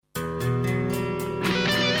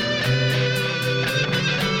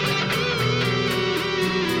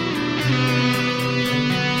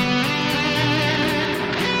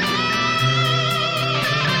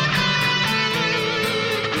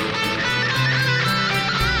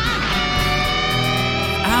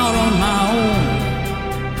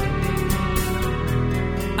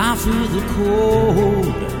through the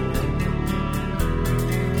cold.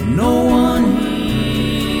 No one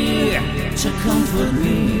here to comfort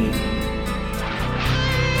me.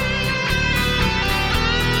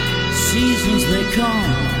 Seasons they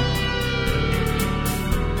come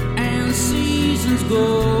and seasons go,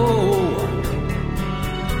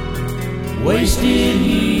 wasted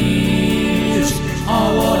years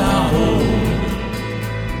are what I hold.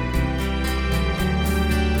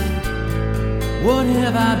 What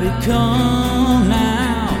have I become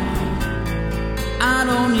now? I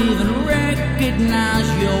don't even recognize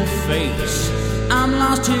your face. I'm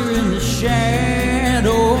lost here in the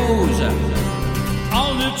shadows.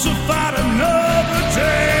 I'll live to fight another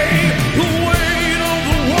day. The weight of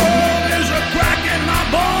the world is a crack in my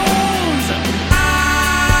bones.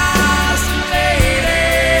 Isolated,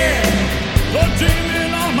 the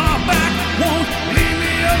demon on my back won't leave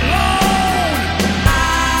me alone.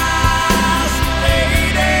 Isolated,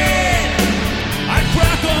 I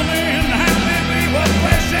crack them in half and we were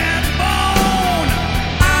flesh and bone.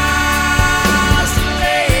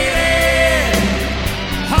 Isolated,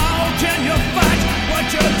 how can you fight what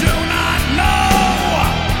you do not know?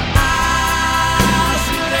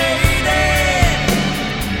 Isolated.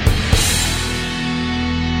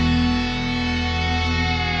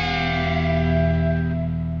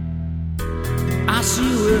 I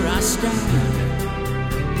see where I stand,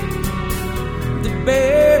 the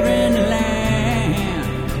barren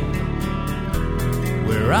land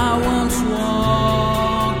where I once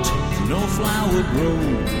walked, no flower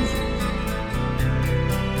grows.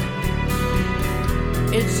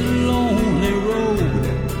 It's a lonely road,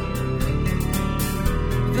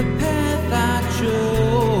 the path I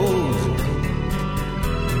chose.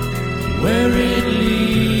 Where it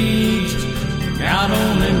leads, God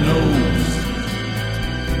only knows.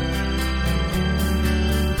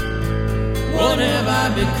 What have I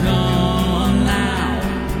become now?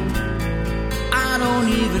 I don't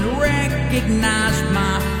even recognize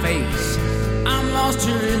my face. I'm lost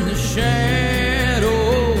here in the shadows.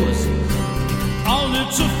 I'll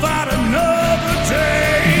live to fight another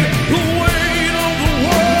day. The weight of the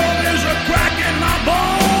world is a crack in my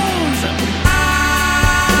bones.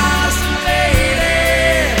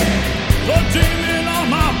 Isolated, the demon on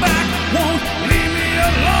my back won't leave me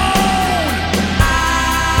alone.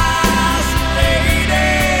 Isolated,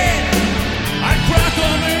 I crack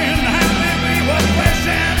them in half and we were flesh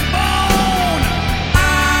and bone.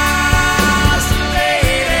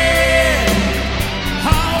 Isolated,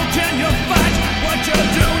 how can you fight what you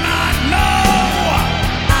do not know?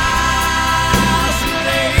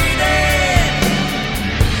 Isolated,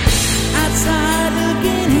 outside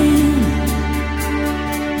looking in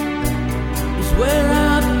is where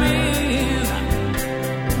I've been,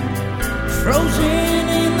 frozen